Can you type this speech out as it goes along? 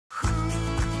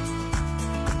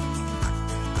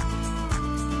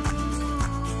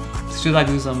Should I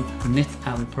do some knit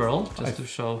and purl just to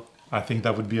show? I think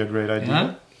that would be a great idea.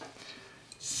 Yeah.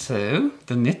 So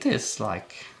the knit is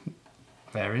like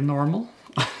very normal.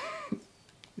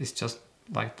 It's just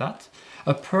like that.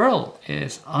 A purl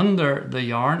is under the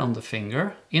yarn on the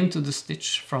finger into the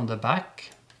stitch from the back.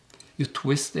 You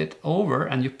twist it over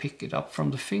and you pick it up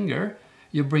from the finger.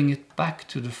 You bring it back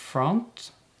to the front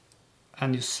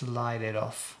and you slide it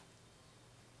off.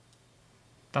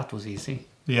 That was easy.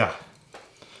 Yeah.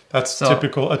 That's a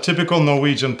typical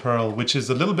Norwegian purl, which is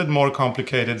a little bit more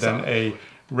complicated than a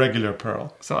regular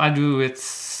purl. So I do it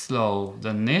slow.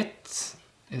 The knit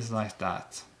is like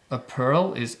that. A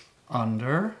purl is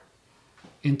under,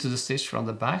 into the stitch from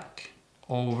the back,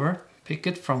 over, pick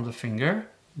it from the finger,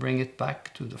 bring it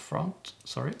back to the front,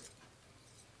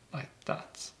 like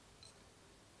that.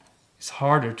 It's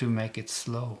harder to make it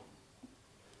slow.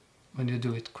 When you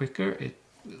do it quicker,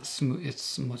 it's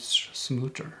much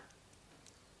smoother.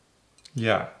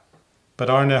 Yeah, but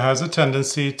Arne has a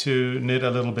tendency to knit a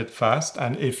little bit fast,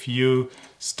 and if you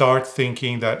start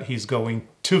thinking that he's going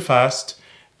too fast,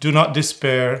 do not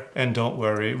despair and don't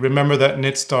worry. Remember that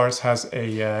Knit Stars has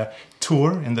a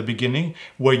tour in the beginning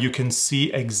where you can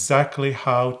see exactly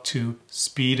how to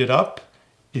speed it up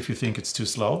if you think it's too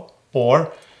slow,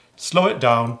 or slow it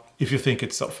down if you think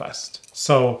it's so fast.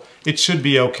 So it should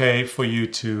be okay for you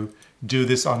to do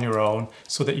this on your own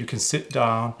so that you can sit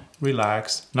down,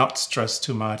 relax, not stress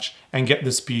too much, and get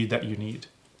the speed that you need.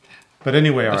 But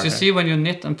anyway, But you see, when you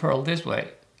knit and purl this way,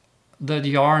 the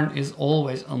yarn is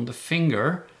always on the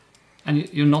finger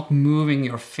and you're not moving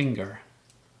your finger.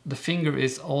 The finger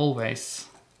is always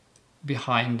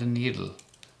behind the needle.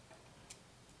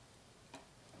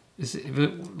 Is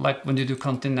it like when you do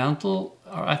continental,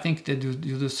 or I think you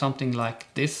do something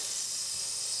like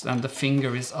this, and the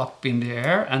finger is up in the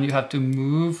air and you have to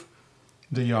move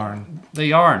the yarn.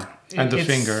 And the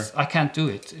finger. I can't do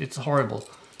it. It's horrible.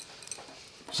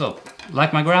 So,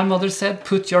 like my grandmother said,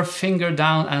 put your finger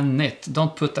down and knit.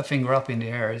 Don't put the finger up in the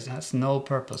air. It has no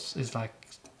purpose. It's like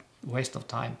a waste of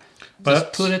time.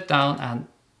 Just put it down and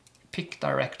pick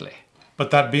directly.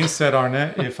 But that being said,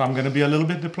 Arne, if I'm going to be a little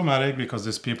bit diplomatic, because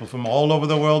there's people from all over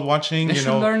the world watching, they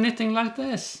should learn knitting like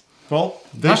this. Well,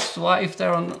 that's why if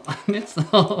they're on Knit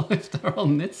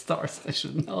Stars, they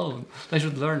should know. They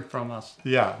should learn from us.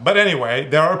 Yeah, but anyway,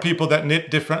 there are people that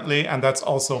knit differently, and that's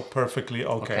also perfectly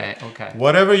okay. Okay.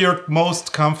 Whatever you're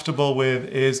most comfortable with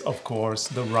is, of course,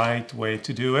 the right way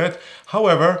to do it.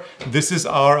 However, this is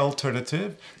our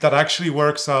alternative that actually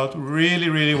works out really,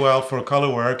 really well for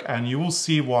color work, and you will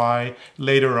see why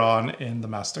later on in the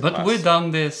masterclass. But we've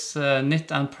done this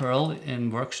knit and purl in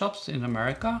workshops in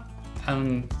America.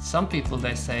 And some people,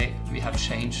 they say we have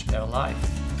changed their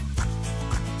life.